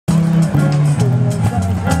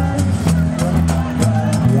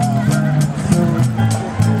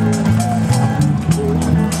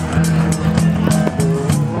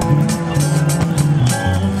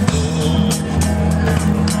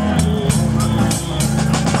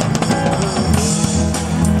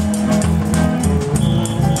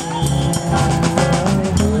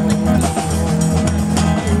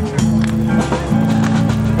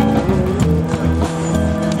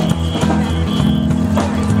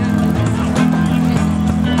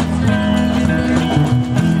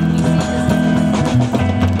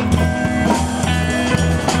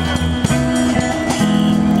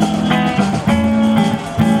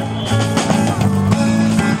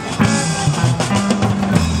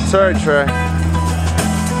Sorry, Trey.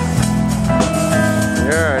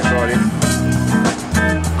 You're alright, buddy.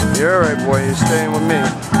 You're alright, boy. You're staying with me.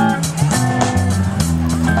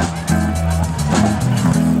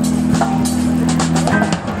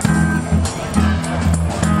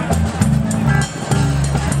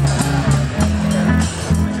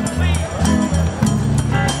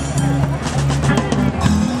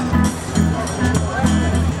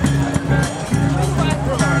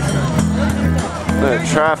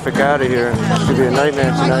 Traffic out of here. It's gonna be a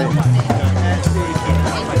nightmare tonight.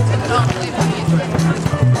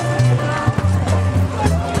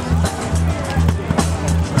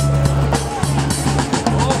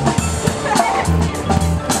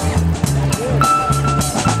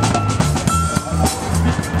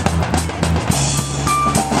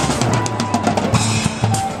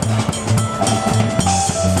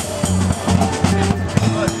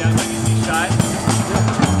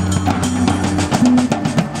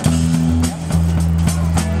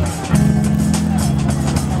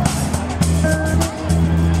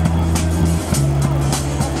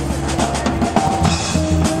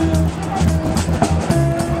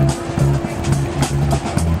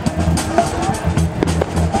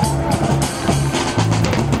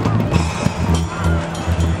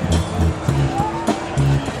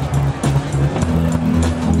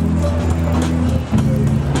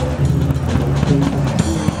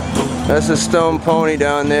 That's a Stone Pony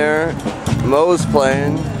down there. Mo's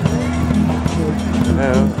playing.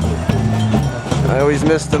 Yeah. I always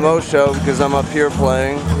miss the Mo show because I'm up here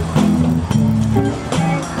playing.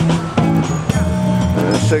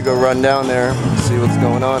 I should go run down there and see what's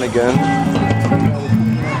going on again.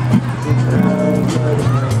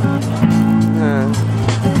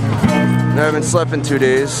 I haven't slept in 2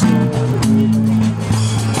 days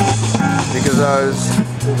because I was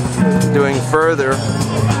doing Further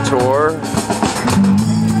tour.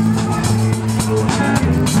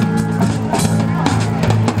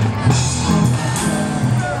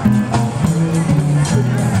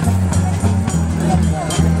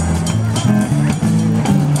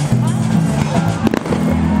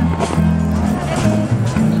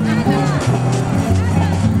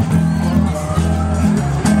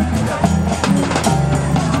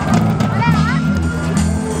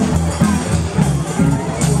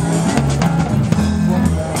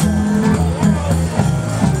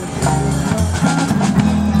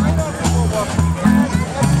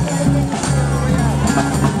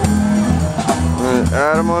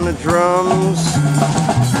 Adam on the drums,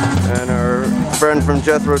 and our friend from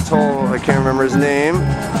Jethro Tull, I can't remember his name.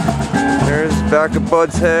 There's back of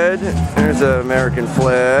Bud's head, there's an American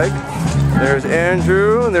flag. There's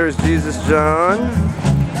Andrew, and there's Jesus John,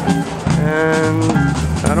 and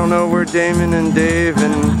I don't know where Damon and Dave,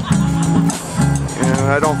 and you know,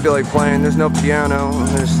 I don't feel like playing. There's no piano,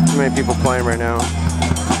 there's too many people playing right now.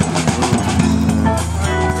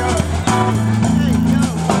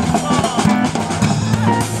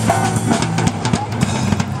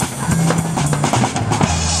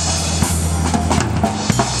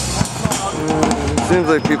 Seems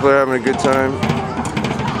like people are having a good time.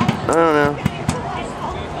 I don't know.